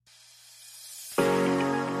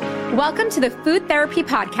Welcome to the Food Therapy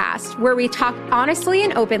Podcast, where we talk honestly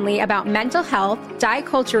and openly about mental health, diet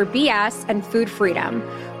culture BS, and food freedom.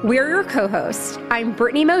 We're your co-hosts. I'm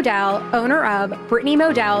Brittany Modell, owner of Brittany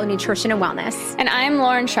Modell Nutrition and Wellness. And I'm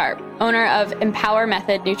Lauren Sharp, owner of Empower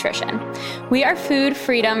Method Nutrition. We are food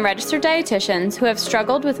freedom registered dietitians who have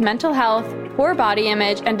struggled with mental health, poor body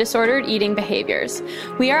image, and disordered eating behaviors.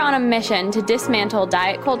 We are on a mission to dismantle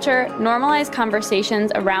diet culture, normalize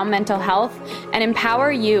conversations around mental health, and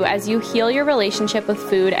empower you as you heal your relationship with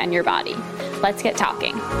food and your body. Let's get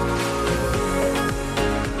talking.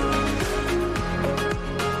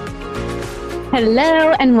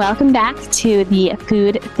 Hello, and welcome back to the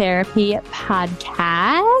Food Therapy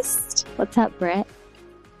Podcast. What's up, Britt?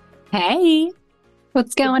 Hey,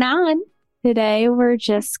 what's going on? Today, we're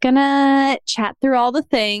just gonna chat through all the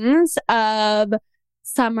things of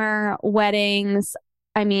summer, weddings.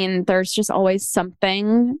 I mean, there's just always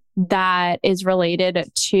something that is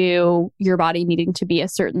related to your body needing to be a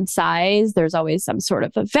certain size. There's always some sort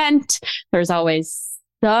of event. There's always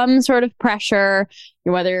some sort of pressure,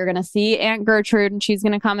 whether you're going to see Aunt Gertrude and she's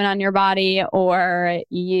going to comment on your body, or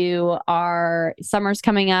summer's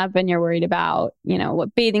coming up and you're worried about,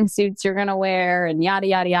 what bathing suits you're going to wear and yada,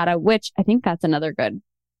 yada, yada, which I think that's another good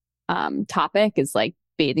topic is like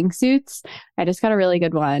bathing suits. I just got a really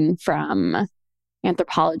good one from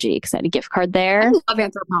Anthropologie because I had a gift card there. I love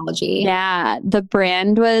Anthropologie. Yeah. The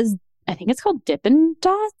brand was, I think it's called Dippin'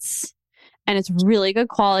 Dots, and it's really good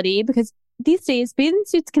quality because these days, bathing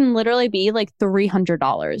suits can literally be like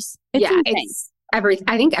 $300. It's insane.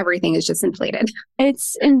 I think everything is just inflated.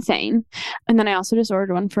 It's insane. And then I also just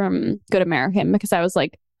ordered one from Good American because I was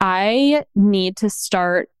like, I need to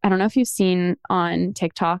start. I don't know if you've seen on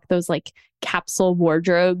TikTok those like capsule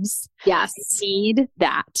wardrobes. Yes. I need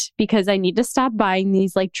that because I need to stop buying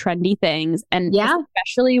these like trendy things. And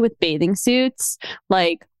especially with bathing suits,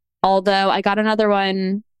 like, although I got another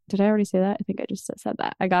one. Did I already say that? I think I just said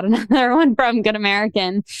that. I got another one from Good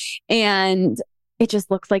American, and it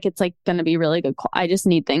just looks like it's like going to be really good. I just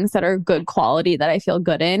need things that are good quality that I feel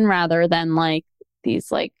good in rather than like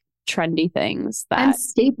these like trendy things and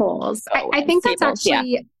staples. I think that's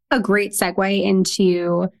actually a great segue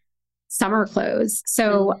into summer clothes.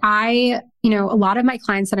 So a lot of my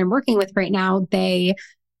clients that I'm working with right now, they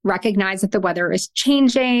recognize that the weather is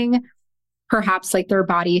changing. Perhaps like their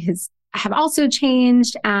body have also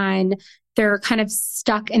changed and they're kind of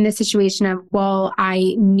stuck in the situation of, well,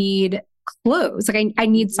 I need clothes. Like I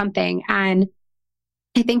need something. And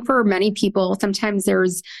I think for many people, sometimes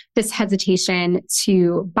there's this hesitation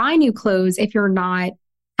to buy new clothes if you're not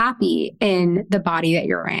happy in the body that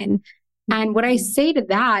you're in. And what I say to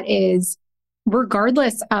that is,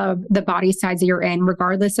 regardless of the body size that you're in,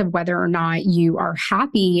 regardless of whether or not you are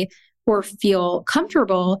happy or feel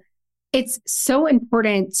comfortable, it's so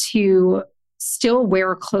important to still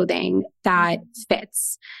wear clothing that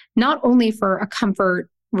fits, not only for a comfort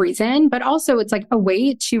reason, but also it's like a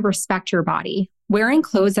way to respect your body. Wearing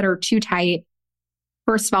clothes that are too tight,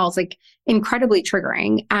 first of all, is like incredibly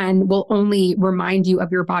triggering and will only remind you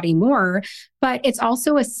of your body more. But it's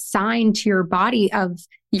also a sign to your body of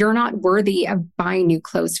you're not worthy of buying new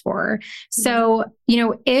clothes for. So,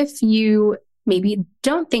 if you maybe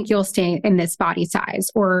don't think you'll stay in this body size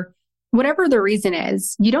or whatever the reason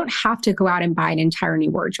is, you don't have to go out and buy an entire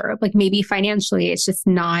new wardrobe. Like maybe financially, it's just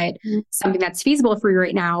not something that's feasible for you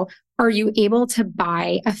right now. Are you able to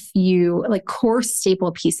buy a few like core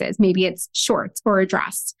staple pieces? Maybe it's shorts or a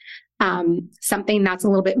dress, something that's a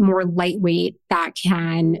little bit more lightweight that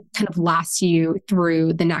can kind of last you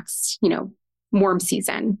through the next, warm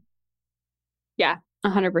season. Yeah,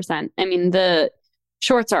 100%. I mean, the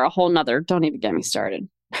shorts are a whole nother, don't even get me started.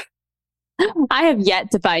 I have yet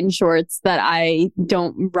to find shorts that I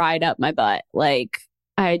don't ride up my butt. Like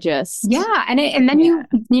I just. Yeah. And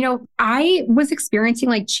then I was experiencing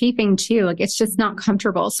like chafing too. Like it's just not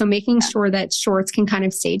comfortable. So making sure that shorts can kind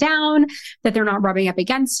of stay down, that they're not rubbing up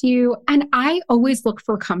against you. And I always look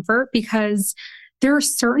for comfort because there are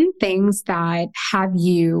certain things that have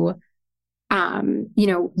you,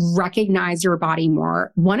 recognize your body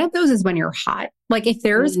more. One of those is when you're hot. Like if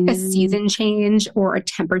there's a season change or a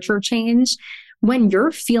temperature change, when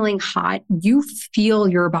you're feeling hot, you feel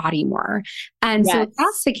your body more. And so if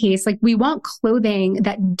that's the case, like we want clothing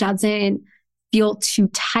that doesn't feel too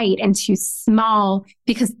tight and too small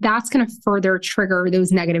because that's going to further trigger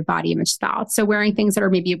those negative body image thoughts. So wearing things that are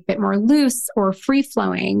maybe a bit more loose or free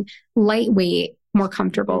flowing, lightweight, more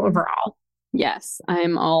comfortable overall. Yes,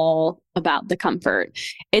 I'm all about the comfort.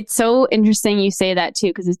 It's so interesting you say that too,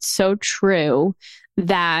 because it's so true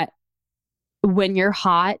that when you're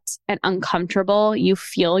hot and uncomfortable, you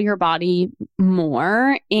feel your body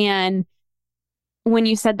more. And when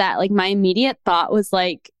you said that, like my immediate thought was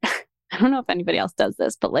like, I don't know if anybody else does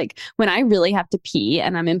this, but like when I really have to pee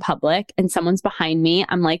and I'm in public and someone's behind me,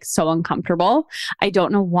 I'm like so uncomfortable. I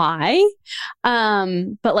don't know why.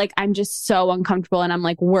 But like I'm just so uncomfortable and I'm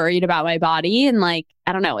like worried about my body. And like,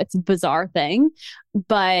 I don't know, it's a bizarre thing,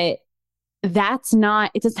 but it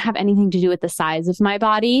doesn't have anything to do with the size of my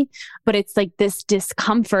body, but it's like this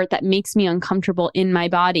discomfort that makes me uncomfortable in my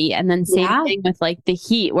body. And then same thing with like the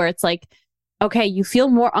heat where it's like, okay, you feel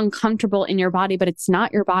more uncomfortable in your body, but it's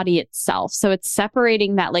not your body itself. So it's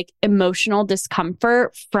separating that like emotional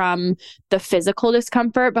discomfort from the physical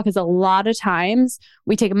discomfort, because a lot of times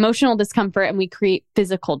we take emotional discomfort and we create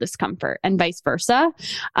physical discomfort and vice versa.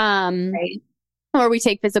 Right. Or we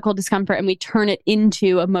take physical discomfort and we turn it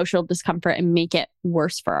into emotional discomfort and make it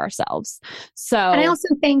worse for ourselves. So, and I also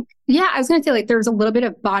think, I was going to say like there's a little bit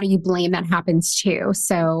of body blame that happens too.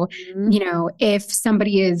 So, if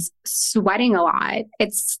somebody is sweating a lot,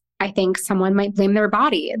 I think someone might blame their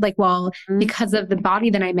body. Like, well, because of the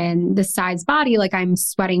body that I'm in, the size body, like I'm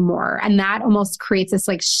sweating more. And that almost creates this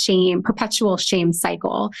like perpetual shame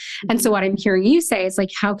cycle. And so what I'm hearing you say is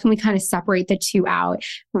like, how can we kind of separate the two out?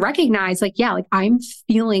 Recognize like, like I'm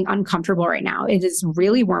feeling uncomfortable right now. It is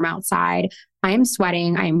really warm outside. I am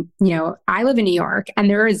sweating. I live in New York, and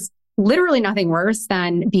there is literally nothing worse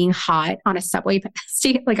than being hot on a subway,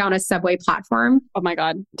 like on a subway platform. Oh my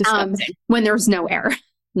God. Disgusting. When there's no air.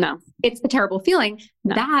 No, it's a terrible feeling.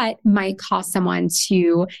 No. That might cause someone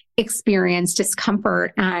to experience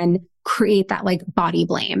discomfort and create that like body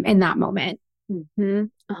blame in that moment.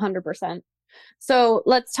 100%. So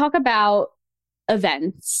let's talk about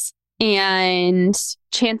events. And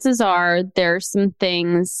chances are there's some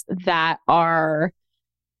things that are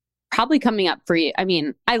probably coming up for you. I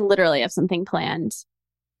mean, I literally have something planned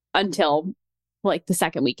until like the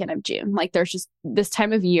second weekend of June. Like there's just this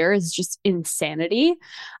time of year is just insanity.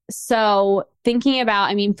 So thinking about,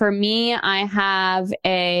 I mean, for me, I have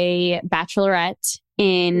a bachelorette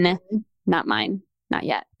not mine, not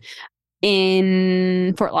yet,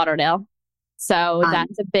 in Fort Lauderdale. So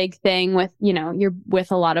that's a big thing with, you're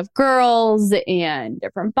with a lot of girls and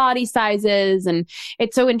different body sizes. And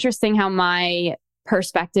it's so interesting how my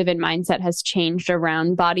perspective and mindset has changed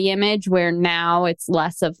around body image, where now it's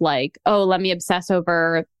less of like, oh, let me obsess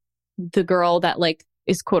over the girl that like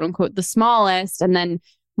is quote unquote the smallest, and then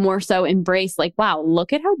more so embrace like, wow,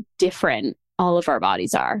 look at how different all of our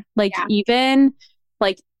bodies are. Like even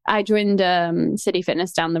like I joined City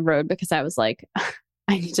Fitness down the road because I was like,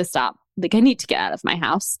 I need to stop. Like I need to get out of my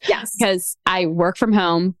house. Yes. Because I work from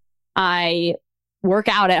home. I work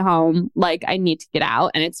out at home. Like I need to get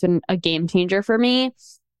out, and it's been a game changer for me.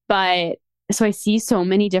 But so I see so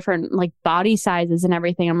many different like body sizes and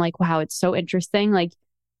everything. I'm like, wow, it's so interesting. Like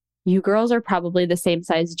you girls are probably the same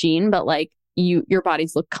size jean, but like your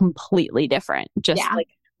bodies look completely different. Just like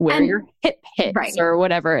where your hip hits or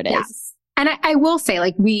whatever it is. And I will say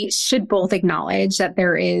like, we should both acknowledge that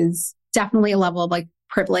there is definitely a level of like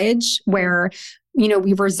privilege where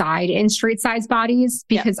we reside in straight size bodies,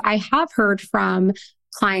 because I have heard from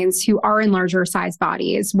clients who are in larger size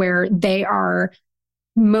bodies where they are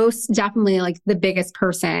most definitely like the biggest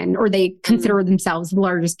person, or they consider themselves the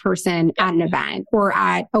largest person at an event or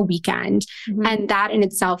at a weekend. And that in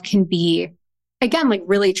itself can be, again, like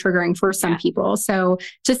really triggering for some people. So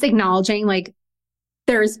just acknowledging like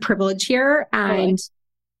there's privilege here and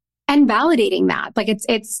validating that. Like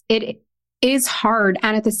it is hard.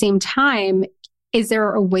 And at the same time, is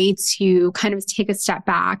there a way to kind of take a step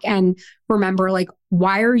back and remember, like,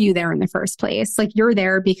 why are you there in the first place? Like, you're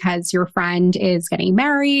there because your friend is getting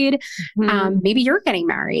married. Maybe you're getting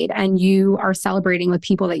married and you are celebrating with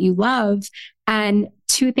people that you love. And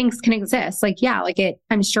two things can exist. Like,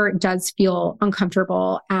 I'm sure it does feel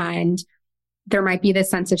uncomfortable, and there might be this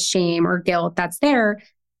sense of shame or guilt that's there.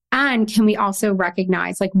 And can we also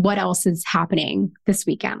recognize like what else is happening this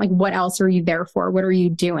weekend? Like, what else are you there for? What are you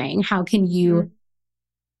doing? How can you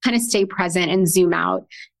kind of stay present and zoom out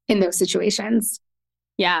in those situations?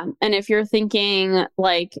 Yeah. And if you're thinking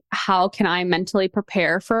like, how can I mentally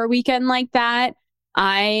prepare for a weekend like that?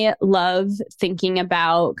 I love thinking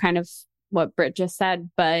about kind of what Britt just said,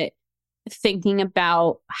 but thinking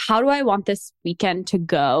about how do I want this weekend to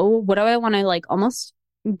go? What do I want to like almost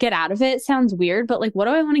get out of it? Sounds weird, but like, what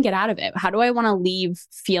do I want to get out of it? How do I want to leave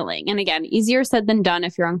feeling? And again, easier said than done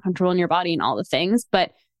if you're uncomfortable in your body and all the things,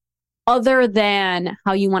 but other than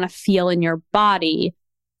how you want to feel in your body,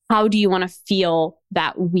 how do you want to feel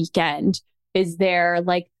that weekend? Is there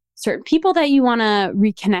like certain people that you want to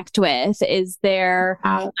reconnect with? Is there,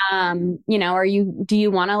 do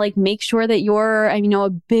you want to like make sure that a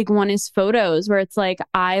big one is photos, where it's like,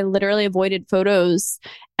 I literally avoided photos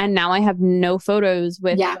and now I have no photos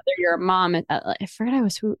with whether you're a mom. I forget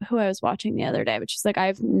who I was watching the other day, but she's like, I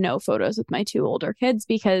have no photos with my 2 older kids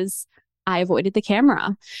because I avoided the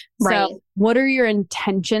camera. Right. So what are your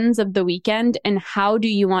intentions of the weekend, and how do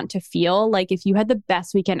you want to feel? Like, if you had the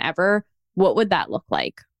best weekend ever, what would that look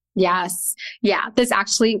like? Yes. Yeah. This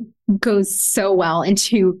actually goes so well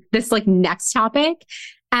into this like next topic.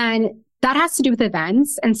 And that has to do with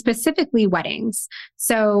events and specifically weddings.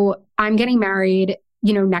 So I'm getting married,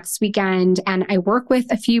 next weekend, and I work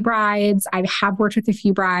with a few brides. I have worked with a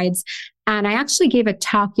few brides, and I actually gave a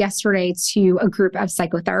talk yesterday to a group of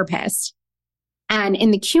psychotherapists. And in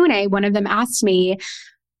the Q&A, one of them asked me,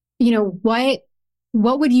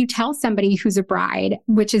 what would you tell somebody who's a bride,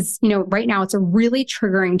 which is, right now it's a really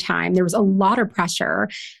triggering time. There was a lot of pressure.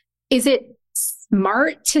 Is it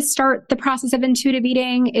smart to start the process of intuitive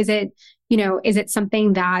eating? Is it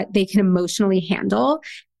something that they can emotionally handle?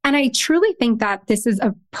 And I truly think that this is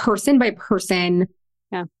a person by person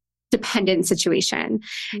dependent situation.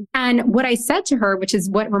 Mm-hmm. And what I said to her, which is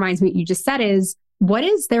what reminds me what you just said, is what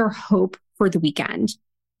is their hope for the weekend?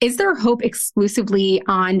 Is their hope exclusively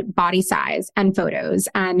on body size and photos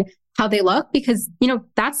and how they look? Because,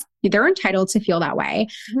 they're entitled to feel that way.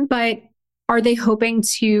 Mm-hmm. But are they hoping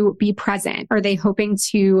to be present? Are they hoping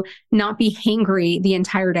to not be hangry the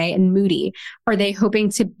entire day and moody? Are they hoping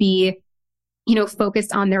to be,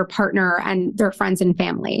 focused on their partner and their friends and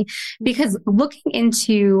family? Because looking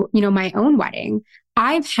into, my own wedding,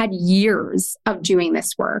 I've had years of doing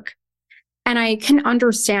this work. And I can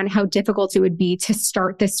understand how difficult it would be to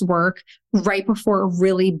start this work right before a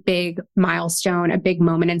really big milestone, a big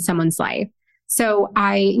moment in someone's life. So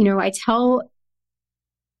I tell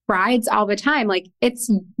brides all the time, like, it's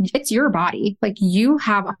your body. Like, you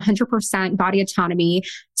have 100% body autonomy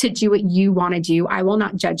to do what you want to do. I will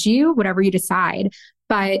not judge you, whatever you decide.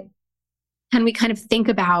 But can we kind of think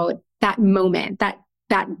about that moment,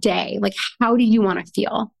 that day? Like, how do you want to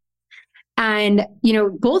feel? And,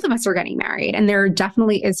 both of us are getting married, and there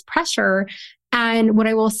definitely is pressure. And what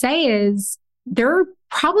I will say is, there are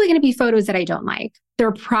probably going to be photos that I don't like. There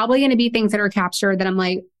are probably going to be things that are captured that I'm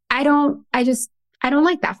like, I don't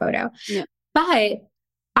like that photo. Yeah. But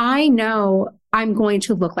I know I'm going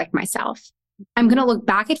to look like myself. I'm going to look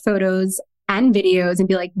back at photos and videos and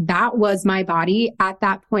be like, that was my body at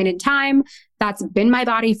that point in time. That's been my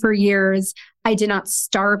body for years. I did not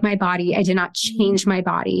starve my body. I did not change my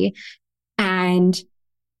body. And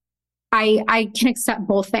I can accept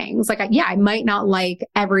both things. Like, I might not like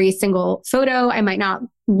every single photo. I might not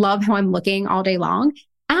love how I'm looking all day long.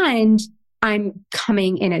 And I'm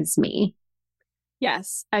coming in as me.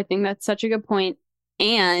 Yes, I think that's such a good point.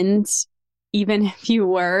 And even if you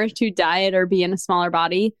were to diet or be in a smaller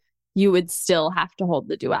body, you would still have to hold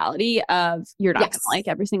the duality of you're not going to like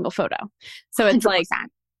every single photo. So it's 100%. Like,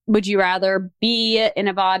 would you rather be in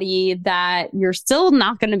a body that you're still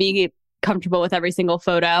not going to be comfortable with every single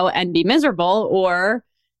photo and be miserable, or,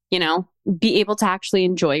 be able to actually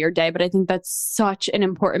enjoy your day? But I think that's such an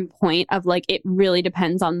important point of like, it really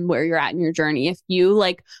depends on where you're at in your journey. If you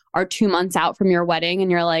like are 2 months out from your wedding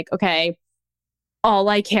and you're like, okay, all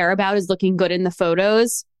I care about is looking good in the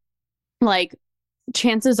photos, like,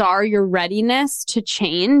 chances are your readiness to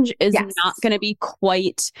change is not going to be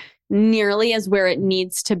quite nearly as where it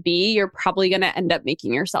needs to be. You're probably going to end up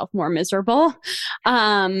making yourself more miserable,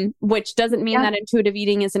 which doesn't mean that intuitive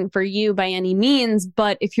eating isn't for you by any means.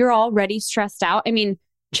 But if you're already stressed out, I mean,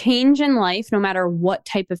 change in life, no matter what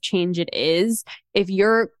type of change it is, if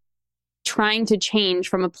you're trying to change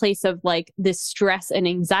from a place of like this stress and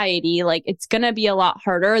anxiety, like, it's going to be a lot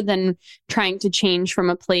harder than trying to change from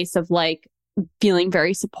a place of like feeling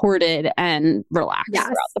very supported and relaxed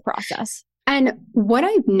throughout the process. And what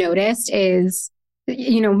I've noticed is,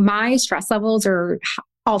 my stress levels are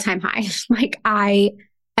all-time high. Like, I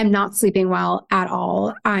am not sleeping well at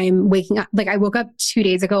all. I'm waking up, like, I woke up 2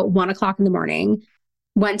 days ago at 1:00 in the morning,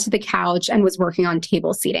 went to the couch and was working on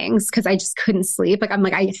table seatings because I just couldn't sleep. Like, I'm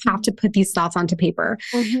like, I have to put these thoughts onto paper.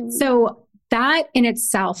 Mm-hmm. So that in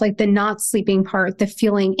itself, like the not sleeping part, the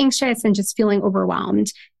feeling anxious and just feeling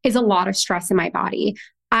overwhelmed, is a lot of stress in my body.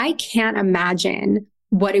 I can't imagine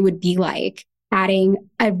what it would be like adding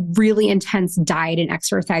a really intense diet and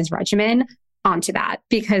exercise regimen onto that,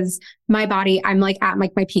 because my body, I'm like at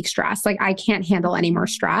like my peak stress. Like, I can't handle any more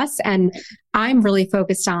stress. And I'm really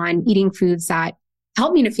focused on eating foods that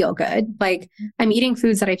help me to feel good. Like, I'm eating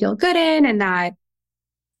foods that I feel good in and that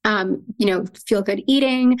feel good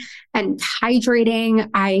eating and hydrating.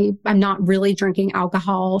 I'm not really drinking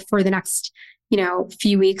alcohol for the next,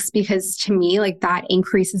 few weeks, because to me, like, that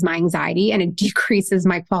increases my anxiety and it decreases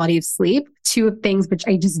my quality of sleep. Two things which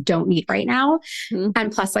I just don't need right now. Mm-hmm.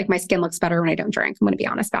 And plus, like, my skin looks better when I don't drink. I'm going to be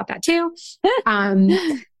honest about that too.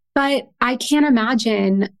 But I can't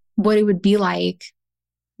imagine what it would be like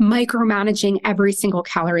micromanaging every single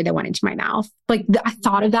calorie that went into my mouth. Like, I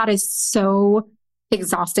thought of that as so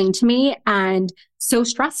exhausting to me and so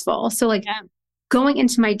stressful. So like going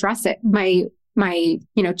into my dress,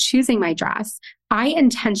 choosing my dress, I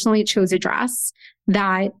intentionally chose a dress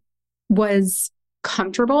that was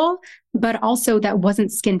comfortable, but also that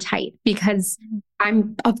wasn't skin tight, because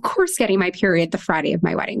I'm of course getting my period the Friday of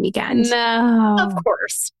my wedding weekend. No, of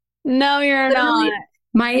course. No, you're literally not.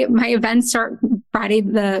 My events start Friday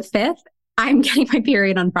the 5th. I'm getting my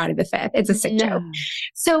period on Friday the 5th. It's a sick joke.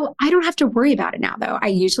 So I don't have to worry about it now, though. I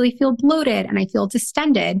usually feel bloated and I feel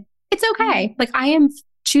distended. It's okay. Like, I am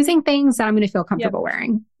choosing things that I'm going to feel comfortable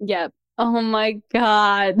wearing. Yep. Oh my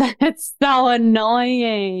God. That's so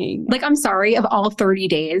annoying. Like, I'm sorry, of all 30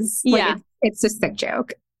 days. Like, it's a sick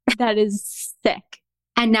joke. That is sick.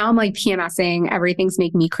 And now I'm like PMSing. Everything's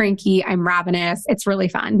making me cranky. I'm ravenous. It's really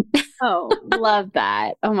fun. Oh, love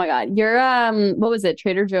that. Oh my God. Your, what was it?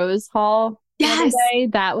 Trader Joe's haul? Yes.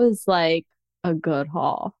 That was like a good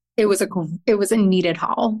haul. It was a needed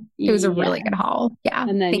haul. It was a really good haul. Yeah.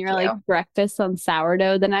 And then you're like breakfast on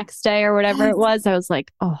sourdough the next day or whatever it was. I was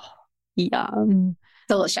like, oh, yum.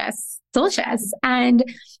 Delicious. And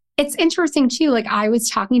it's interesting too. Like, I was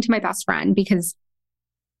talking to my best friend because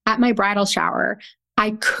at my bridal shower,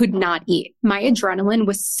 I could not eat. My adrenaline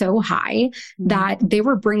was so high that they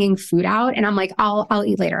were bringing food out, and I'm like, I'll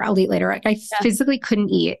eat later. Like, I physically couldn't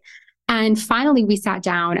eat. And finally we sat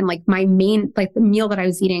down, and like my main, like the meal that I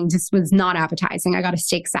was eating just was not appetizing. I got a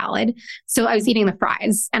steak salad. So I was eating the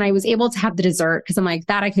fries and I was able to have the dessert because I'm like,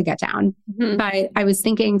 that I could get down. Mm-hmm. But I was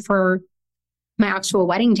thinking for my actual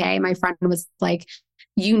wedding day, my friend was like,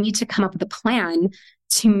 you need to come up with a plan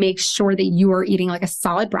to make sure that you are eating like a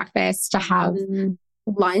solid breakfast, to have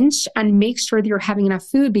lunch, and make sure that you're having enough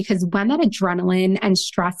food, because when that adrenaline and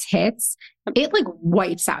stress hits, it like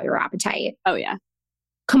wipes out your appetite. Oh yeah.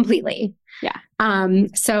 Completely. Yeah.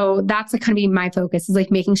 So that's like kind of be my focus, is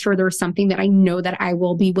like making sure there's something that I know that I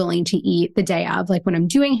will be willing to eat the day of, like when I'm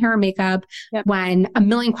doing hair and makeup, when a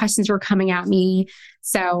million questions are coming at me.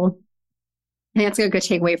 So I think that's a good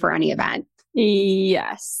takeaway for any event.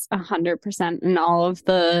 Yes, 100%. And all of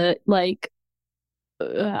the like,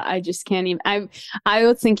 I just can't even. I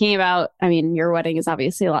was thinking about, I mean, your wedding is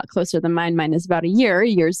obviously a lot closer than mine. Mine is about a year.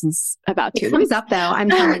 Yours is about 2 weeks. It comes up though. I'm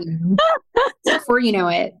telling you, before you know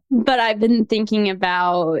it. But I've been thinking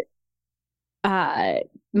about my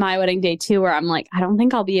wedding day too, where I'm like, I don't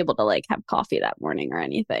think I'll be able to like have coffee that morning or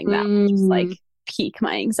anything. That would just like pique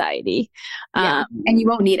my anxiety. And you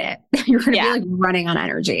won't need it. You're going to be like running on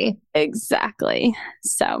energy. Exactly.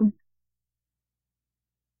 So.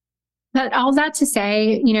 But all that to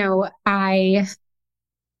say, I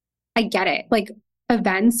get it. Like,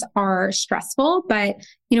 events are stressful, but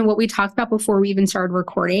what we talked about before we even started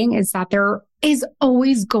recording is that there is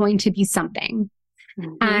always going to be something.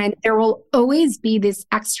 Mm-hmm. And there will always be this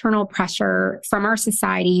external pressure from our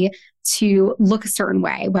society to look a certain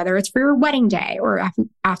way, whether it's for your wedding day or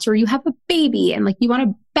after you have a baby and like you want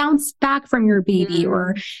to bounce back from your baby,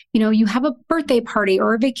 or, you have a birthday party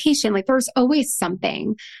or a vacation. Like, there's always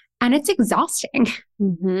something. And it's exhausting.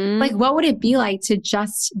 Mm-hmm. Like, what would it be like to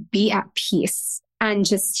just be at peace and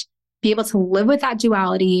just be able to live with that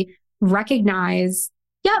duality, recognize,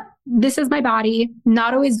 yep, this is my body,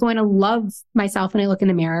 not always going to love myself when I look in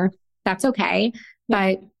the mirror. That's okay.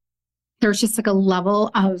 But there's just like a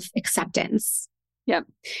level of acceptance. Yep.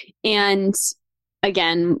 And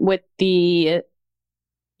again,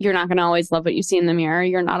 you're not going to always love what you see in the mirror.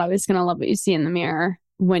 You're not always going to love what you see in the mirror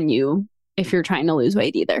if you're trying to lose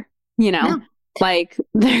weight either, like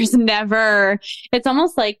there's never, it's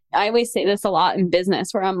almost like, I always say this a lot in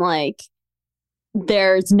business where I'm like,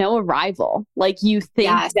 there's no arrival. Like, you think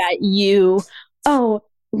that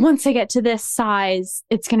once I get to this size,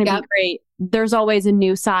 it's going to be great. There's always a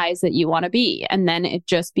new size that you want to be. And then it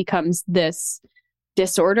just becomes this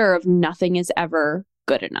disorder of nothing is ever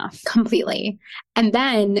good enough. Completely. And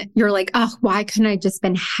then you're like, oh, why couldn't I just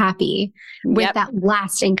been happy with that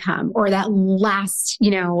last income or that last,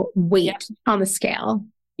 weight on the scale?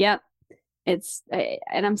 Yep.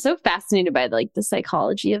 And I'm so fascinated by like the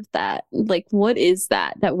psychology of that. Like, what is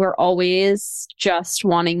that we're always just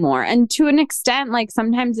wanting more? And to an extent, like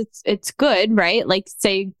sometimes it's good, right? Like,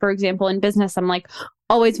 say, for example, in business, I'm like,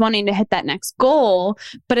 always wanting to hit that next goal.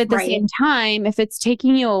 But at the same time, if it's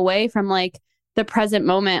taking you away from like the present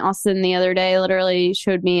moment, Austin the other day literally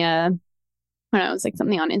showed me it was like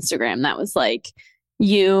something on Instagram that was like,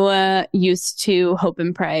 you used to hope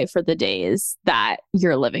and pray for the days that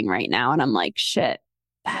you're living right now. And I'm like, shit,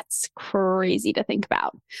 that's crazy to think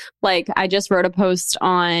about. Like, I just wrote a post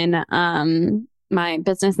on my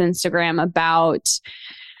business Instagram about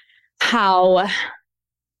how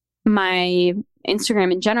my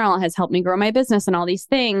Instagram in general has helped me grow my business and all these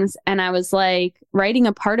things. And I was like writing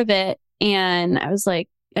a part of it, and I was like,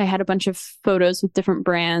 I had a bunch of photos with different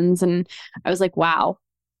brands, and I was like, wow,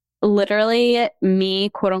 literally me,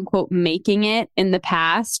 quote unquote, making it in the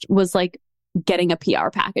past was like getting a PR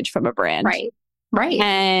package from a brand. Right.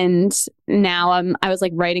 And now I was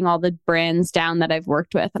like writing all the brands down that I've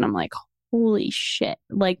worked with, and I'm like, holy shit.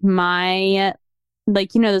 Like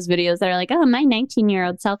like, you know, those videos that are like, oh, my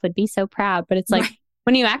 19-year-old self would be so proud. But it's like,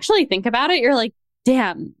 when you actually think about it, you're like,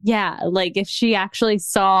 damn, yeah. Like, if she actually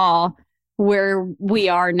saw where we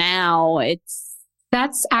are now,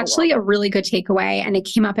 that's actually a really good takeaway. And it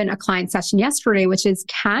came up in a client session yesterday, which is,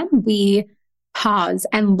 can we pause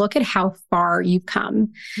and look at how far you've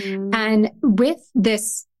come? And with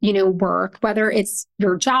this, you know, work, whether it's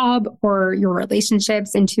your job or your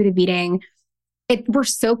relationships, intuitive eating, we're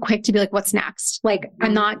so quick to be like, what's next? Like,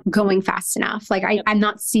 I'm not going fast enough. Like, I'm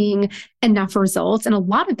not seeing enough results. And a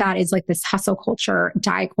lot of that is like this hustle culture,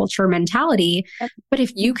 diet culture mentality. But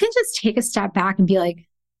if you can just take a step back and be like,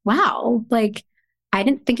 wow, like, I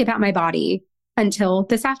didn't think about my body until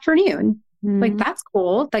this afternoon. Like, that's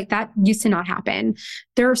cool. Like, that used to not happen.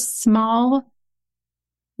 There are small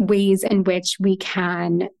ways in which we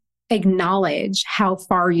can acknowledge how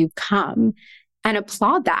far you've come and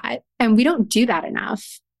applaud that. And we don't do that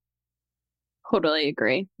enough. Totally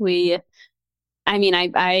agree.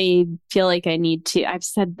 I feel like I need to, I've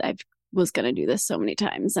said I was going to do this so many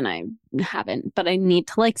times and I haven't, but I need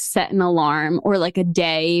to like set an alarm or like a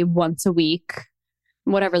day once a week,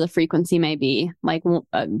 whatever the frequency may be, like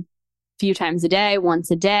a few times a day, once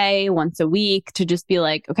a week, to just be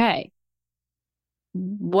like, okay,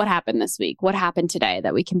 what happened this week? What happened today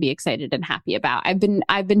that we can be excited and happy about? I've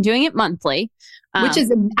been doing it monthly, which is,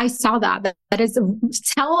 I saw that is,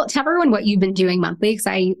 tell everyone what you've been doing monthly. Cause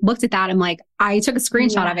I looked at that. I'm like, I took a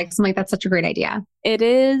screenshot of it. Cause I'm like, that's such a great idea. It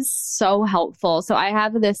is so helpful. So I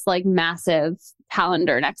have this like massive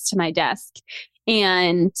calendar next to my desk,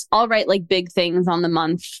 and I'll write like big things in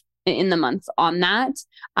the month on that,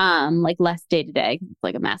 like less day to day,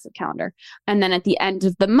 like a massive calendar. And then at the end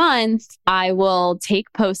of the month, I will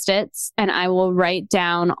take Post-its and I will write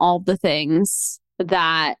down all the things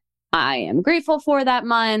that I am grateful for that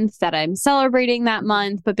month, that I'm celebrating that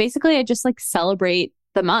month. But basically, I just like celebrate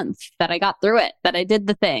the month that I got through it, that I did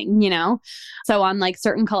the thing, you know? So on like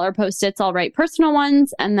certain color Post-its, I'll write personal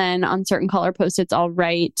ones. And then on certain color Post-its, I'll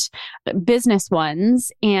write business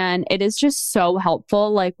ones. And it is just so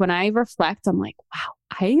helpful. Like when I reflect, I'm like, wow,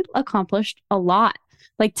 I accomplished a lot.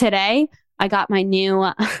 Like today, I got my you know,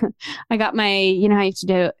 I have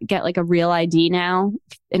to get like a real ID now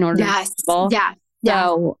in order to travel. Yeah.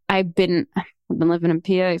 So I've been living in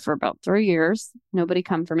PA for about 3 years. Nobody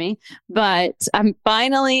come for me, but I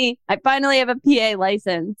finally have a PA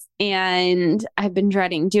license, and I've been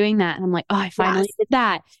dreading doing that. And I'm like, oh, I finally did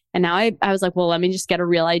that. And now I was like, well, let me just get a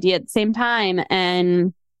real ID at the same time.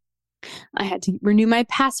 And I had to renew my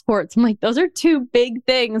passports. I'm like, those are two big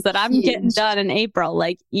things that I'm getting done in April.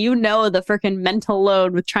 Like, you know, the freaking mental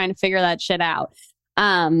load with trying to figure that shit out.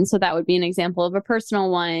 So that would be an example of a personal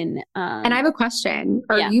one. And I have a question.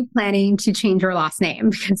 Are you planning to change your last name?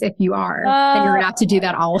 Because if you are, then you're going to have to do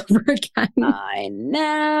that all over again. I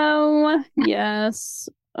know. Yes.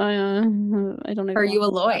 I don't know. Are you a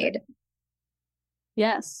Lloyd?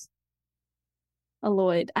 Yes. A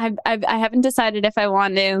Lloyd. I haven't decided if I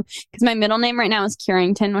want to, because my middle name right now is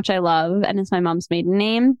Curington, which I love, and it's my mom's maiden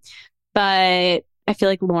name. But I feel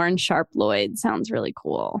like Lauren Sharp Lloyd sounds really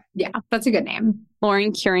cool. Yeah, that's a good name.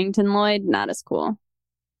 Lauren Curington Lloyd, not as cool.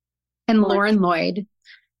 And Lauren Lloyd.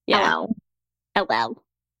 Yeah. LL.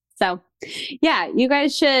 So yeah, you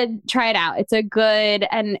guys should try it out. It's a good,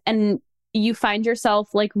 and you find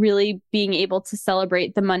yourself like really being able to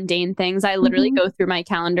celebrate the mundane things. I literally go through my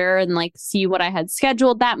calendar and like see what I had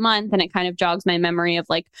scheduled that month. And it kind of jogs my memory of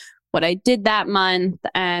like what I did that month,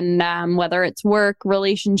 and whether it's work,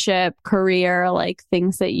 relationship, career, like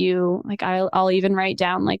things that you like. I'll even write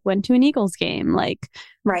down like went to an Eagles game, like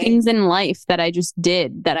things in life that I just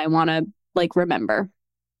did that I want to like remember.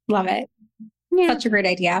 Love it. Yeah. Such a great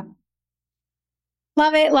idea.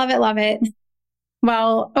 Love it. Love it. Love it.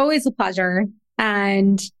 Well, always a pleasure.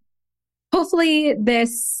 And hopefully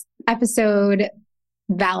this episode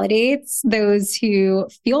validates those who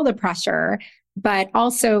feel the pressure, but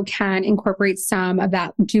also can incorporate some of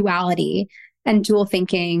that duality and dual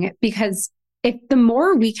thinking. Because if the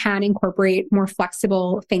more we can incorporate more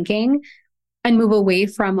flexible thinking and move away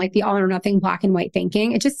from like the all or nothing black and white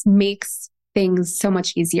thinking, it just makes things so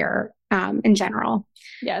much easier in general.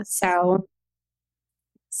 Yes. So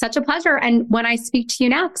such a pleasure. And when I speak to you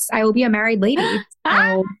next, I will be a married lady.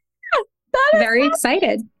 So very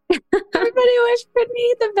excited. Everybody wish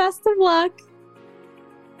Brittany the best of luck.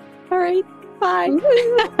 All right. Bye.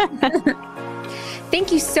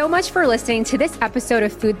 Thank you so much for listening to this episode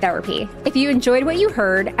of Food Therapy. If you enjoyed what you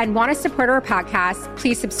heard and want to support our podcast,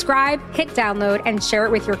 please subscribe, hit download, and share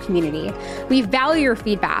it with your community. We value your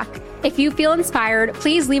feedback. If you feel inspired,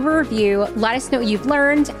 please leave a review, let us know what you've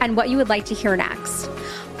learned and what you would like to hear next.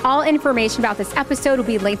 All information about this episode will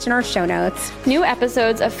be linked in our show notes. New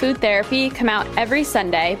episodes of Food Therapy come out every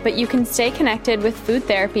Sunday, but you can stay connected with Food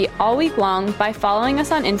Therapy all week long by following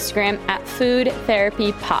us on Instagram at Food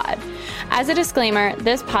Therapy Pod. As a disclaimer,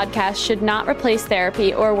 this podcast should not replace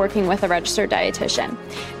therapy or working with a registered dietitian.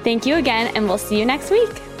 Thank you again, and we'll see you next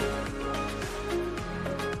week.